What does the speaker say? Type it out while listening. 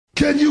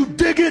Can you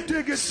dig it,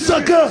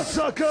 sucker?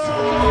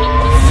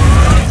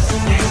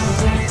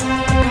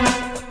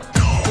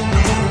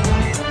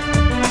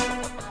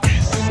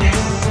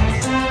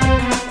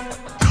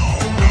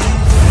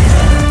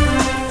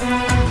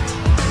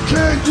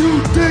 Can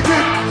you dig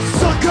it,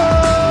 sucker?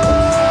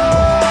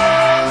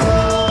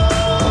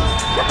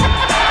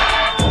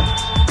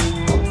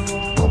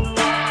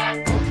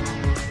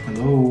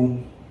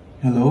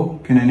 Hello,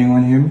 can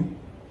anyone hear me?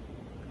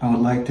 I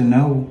would like to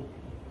know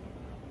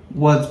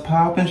what's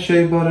poppin',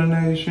 Shea Butter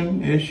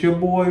Nation. It's your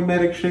boy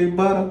Medic Shea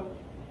Butter.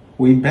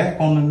 We back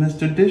on the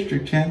Mr.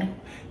 District channel,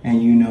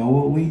 and you know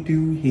what we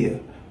do here.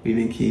 We've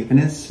been keeping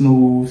it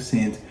smooth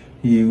since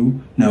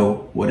you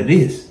know what it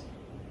is.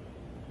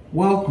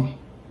 Welcome.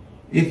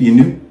 If you're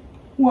new,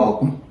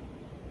 welcome.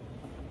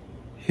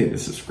 Hit the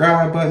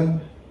subscribe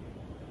button,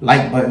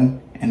 like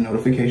button, and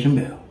notification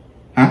bell.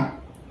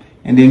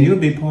 And then you'll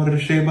be part of the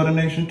Shea Butter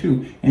Nation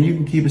too. And you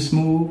can keep it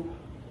smooth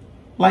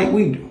like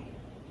we do.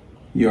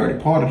 You're already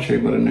part of Shea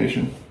Butter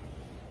Nation.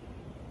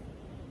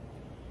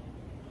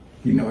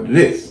 You know what it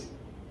is.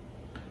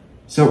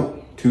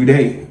 So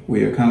today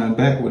we are coming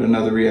back with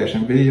another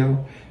reaction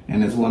video.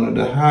 And it's one of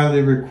the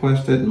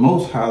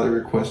most highly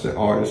requested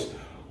artists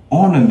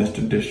on the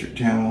Mr. District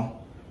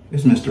channel.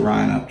 It's Mr.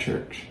 Ryan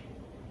Upchurch.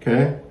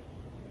 Okay?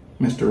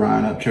 Mr.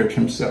 Ryan Upchurch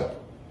himself.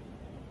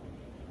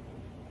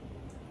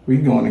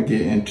 We're going to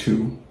get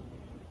into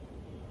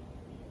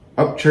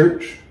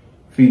Upchurch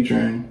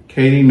featuring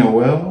Katie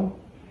Noel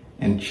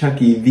and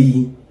Chucky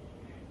V,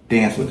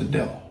 Dance with the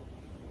Devil.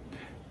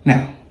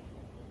 Now,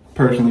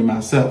 personally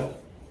myself,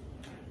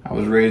 I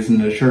was raised in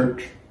the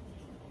church.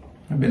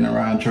 I've been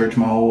around church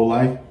my whole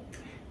life.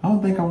 I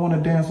don't think I want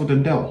to dance with the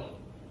devil.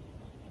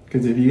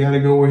 Because if you got to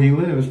go where he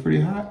lives, it's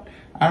pretty hot.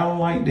 I don't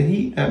like the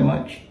heat that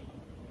much.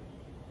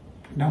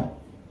 I don't.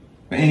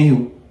 But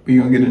anywho, we're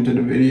going to get into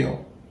the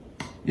video.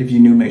 If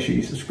you're new, make sure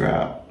you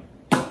subscribe.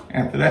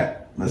 After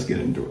that, let's get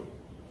into it.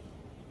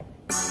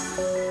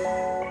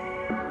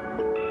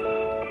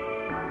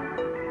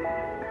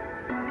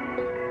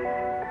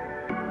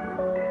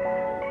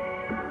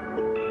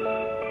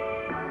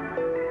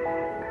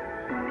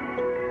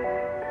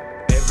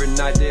 Every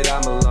night that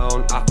I'm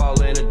alone, I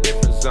fall in a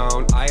different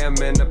zone. I am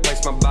in a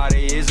place my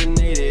body isn't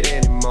needed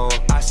anymore.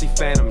 I see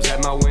phantoms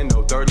at my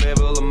window, third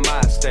level of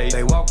my state.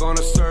 They walk on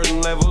a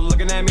certain level,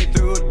 looking at me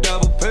through a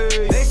double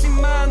page. They see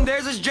mine,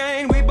 there's this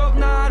Jane, we both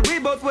nod, we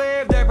both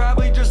wave. They're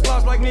probably just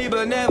lost like me,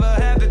 but never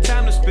have the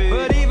time to speak.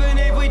 But even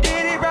if we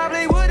did, it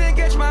probably wouldn't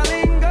catch my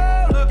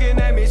lingo. Looking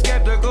at me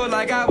skeptical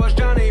like I was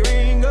Johnny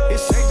Ringo.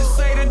 It's safe to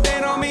say that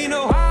they don't mean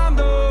no harm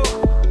though.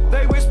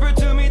 They whisper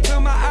to me till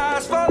my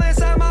eyes fall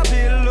inside my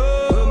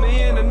pillow. Put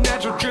me in a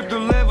natural trip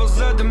through levels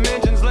of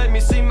dimensions. Let me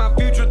see my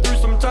future through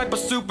some type of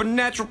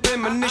supernatural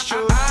premonition.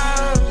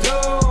 I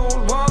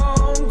don't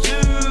want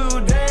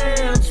to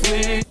dance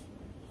with.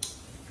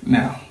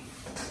 Now,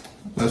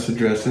 let's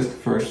address it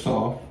first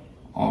off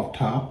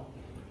top.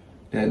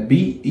 That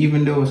beat,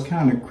 even though it's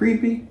kind of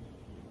creepy,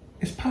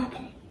 it's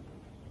popping.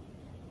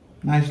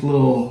 Nice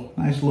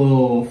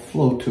little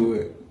flow to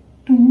it.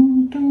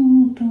 Dun,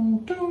 dun,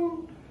 dun,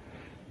 dun.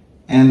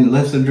 And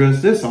let's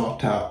address this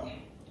off top.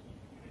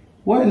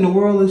 What in the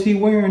world is he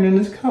wearing in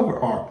this cover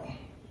art?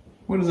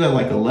 What is that,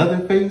 like a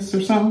leather face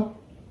or something?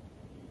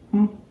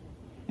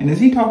 And is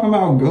he talking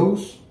about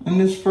ghosts in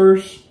this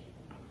first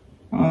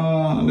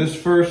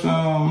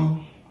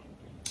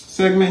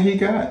segment he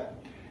got?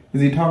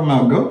 Is he talking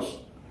about ghosts?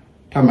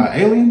 Talking about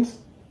aliens?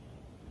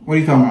 What are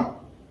you talking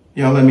about?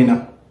 Y'all let me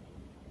know.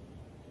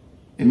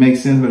 It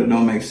makes sense, but it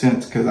don't make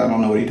sense because I don't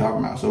know what he's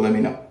talking about. So let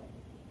me know.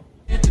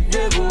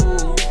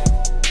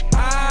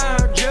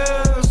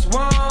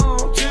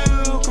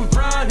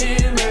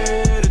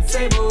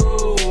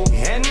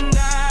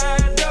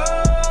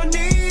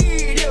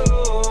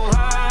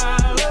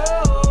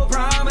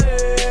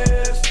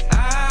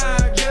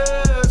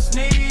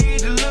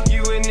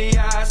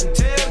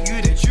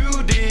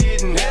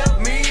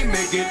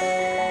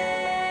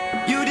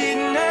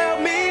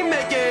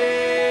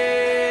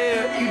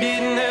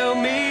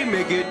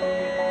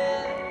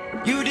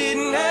 You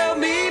didn't help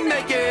me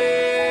make it.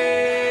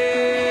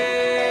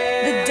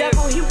 The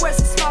devil, he wears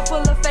a smile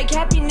full of fake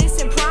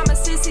happiness and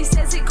promises. He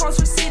says he calls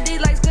for city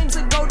lights, gleams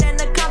of gold and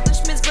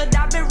accomplishments. But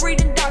I've been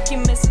reading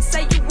documents and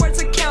say your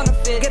words are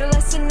counterfeit. Get a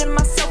lesson in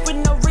myself with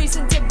no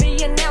reason to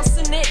be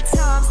announcing it.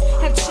 Times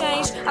have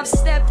changed, I've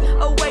stepped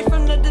away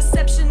from the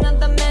deception of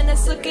the man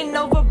that's looking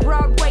over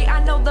Broadway.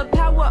 I know the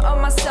power of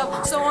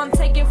myself, so I'm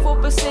taking full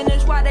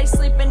percentage. While they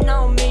sleeping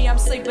on me, I'm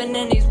sleeping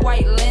in these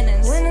white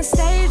linens. When the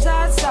stage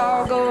lights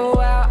all go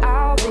out,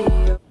 I'll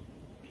be.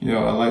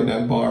 Yo, I like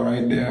that bar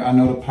right there. I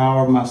know the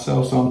power of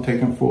myself, so I'm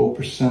taking full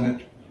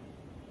percentage.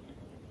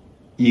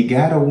 You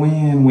gotta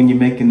win when you're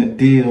making a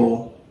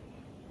deal,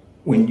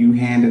 when you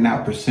handing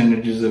out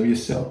percentages of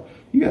yourself.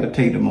 You gotta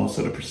take the most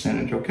of the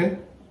percentage, okay?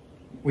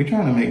 We're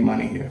trying to make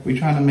money here. We're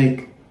trying to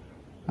make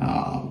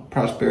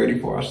prosperity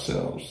for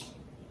ourselves.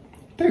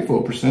 Take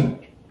full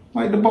percentage,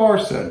 like the bar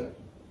said.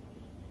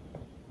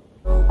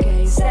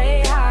 Okay,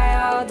 say hi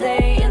all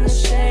day in the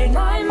shade.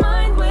 My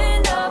mind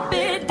went up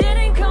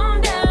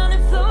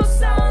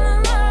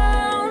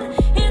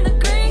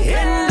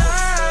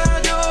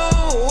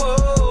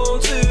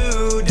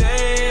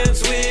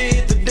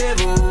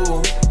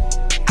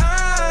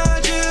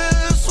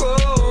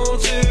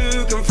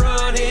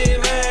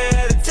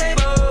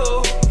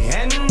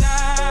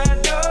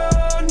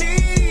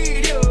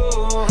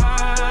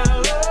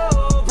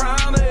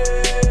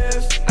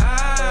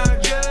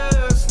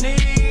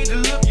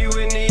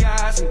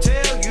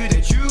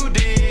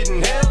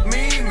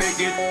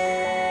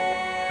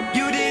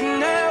You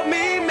didn't help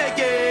me make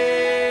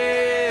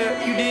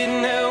it. You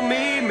didn't help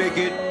me make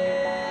it.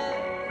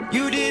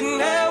 You didn't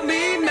help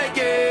me make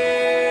it.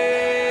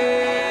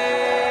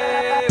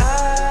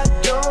 I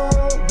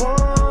don't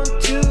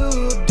want to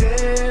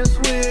dance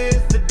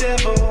with the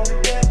devil.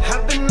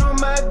 I've been on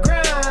my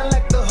grind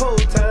like the whole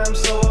time,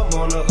 so I'm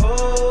on a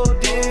whole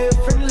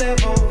different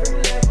level.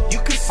 You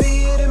can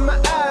see it in my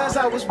eyes,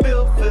 I was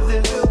built for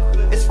this.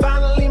 It's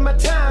finally my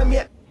time,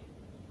 yeah.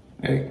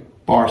 Hey,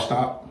 bar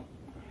stop.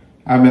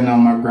 I've been on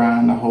my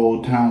grind the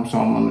whole time, so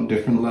I'm on a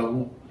different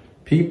level.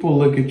 People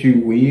look at you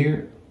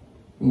weird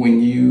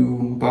when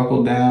you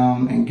buckle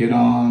down and get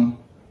on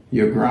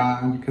your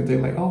grind, because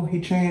they're like, oh, he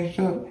changed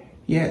up.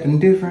 He acting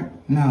different.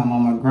 No, I'm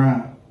on my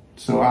grind.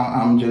 So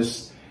I'm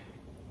just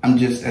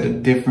at a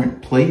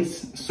different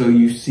place. So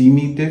you see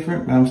me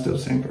different, but I'm still the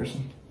same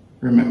person.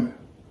 Remember,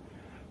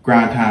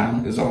 grind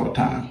time is all the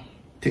time.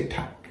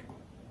 TikTok.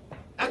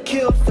 I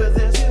killed for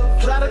this,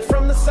 plotted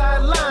from the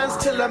sidelines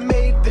till I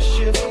made the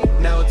shift.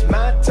 Now it's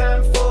my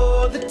time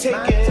for the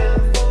taking.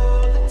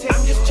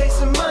 I'm just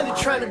chasing money,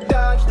 trying to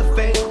dodge the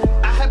fame.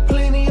 I had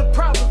plenty of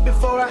problems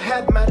before I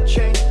had my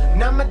change.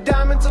 Now my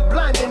diamonds are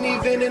blinding,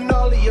 even in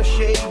all of your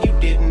shade. You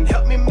didn't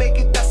help me make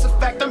it, that's a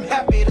fact, I'm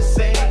happy to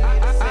say.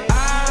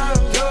 I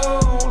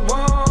don't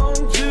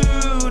want to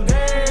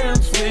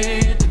dance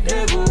with the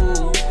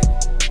devil.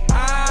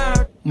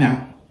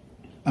 Now,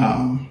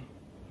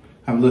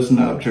 I've listened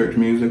to Upchurch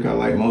music. I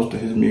like most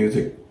of his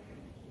music,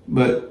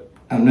 but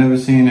I've never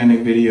seen any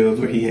videos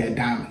where he had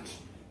diamonds.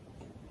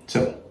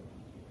 So,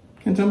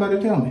 can somebody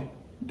tell me,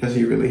 does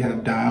he really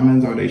have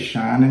diamonds? Are they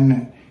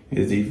shining?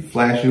 Is he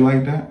flashy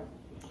like that?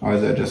 Or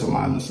is that just a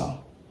line in the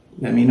song?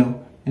 Let me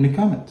know in the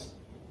comments.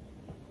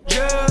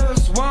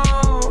 Just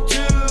want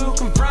to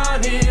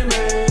confront him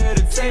at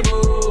a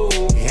table,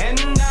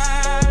 and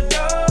I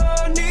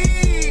don't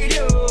need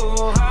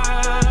your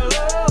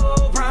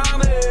hollow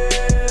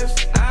promise.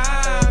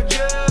 I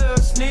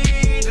just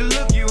need to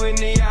look you in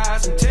the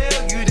eyes and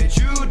tell you that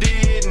you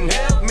didn't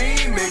help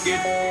me make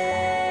it.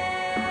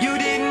 You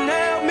didn't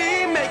help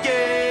me make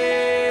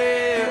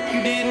it.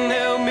 You didn't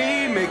help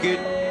me make it.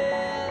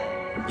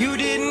 You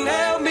didn't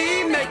help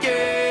me make it.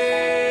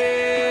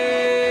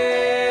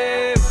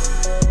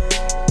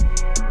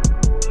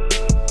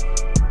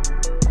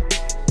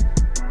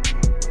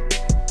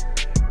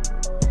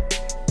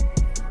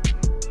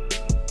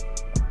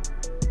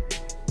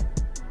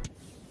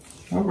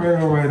 All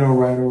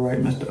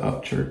right, Mr.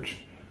 Upchurch.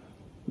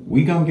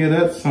 We gonna give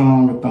that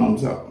song a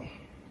thumbs up.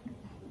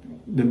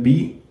 The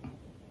beat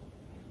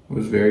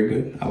was very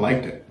good. I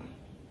liked it.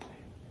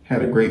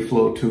 Had a great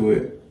flow to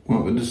it.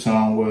 Went with the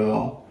song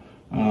well.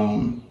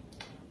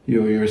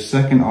 Your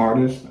second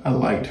artist, I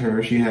liked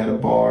her. She had a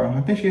bar.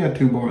 I think she had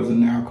 2 bars in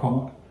there I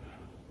caught.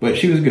 But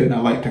she was good. I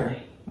liked her.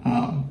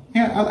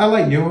 Yeah, I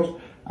like yours.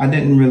 I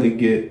didn't really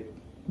get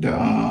the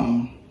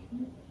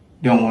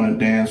don't want to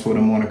dance with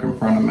him, want to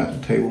confront him at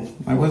the table.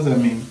 Like, what does that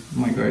mean?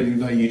 Like, are you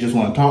like, you just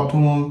want to talk to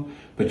him,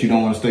 but you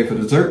don't want to stay for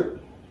dessert?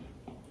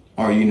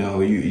 Or, you know,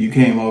 you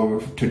came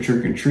over to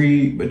trick or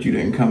treat, but you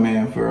didn't come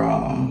in for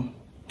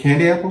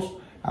candy apples?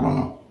 I don't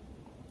know.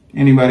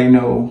 Anybody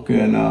know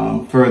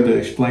can further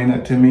explain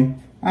that to me?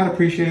 I'd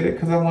appreciate it,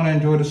 because I want to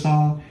enjoy the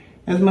song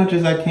as much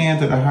as I can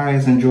to the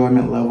highest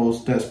enjoyment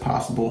levels that's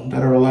possible,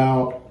 that are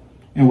allowed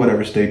in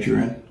whatever state you're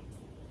in.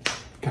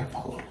 Gotta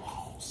follow the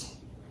laws.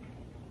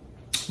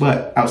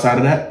 But outside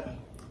of that,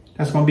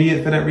 that's gonna be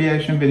it for that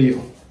reaction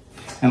video.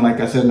 And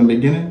like I said in the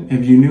beginning,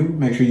 if you're new,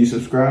 make sure you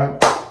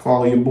subscribe,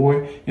 follow your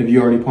boy. If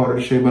you're already part of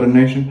the Shea Butter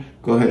Nation,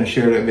 go ahead and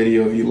share that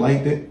video if you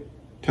liked it.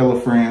 Tell a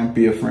friend,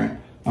 be a friend,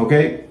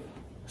 okay?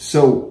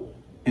 So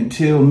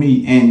until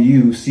me and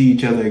you see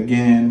each other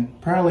again,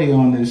 probably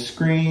on this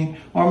screen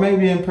or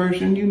maybe in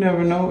person, you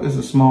never know. It's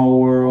a small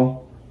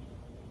world.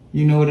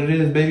 You know what it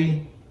is,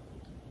 baby.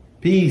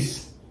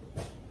 Peace.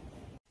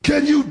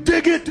 Can you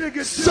dig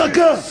it,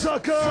 sucker?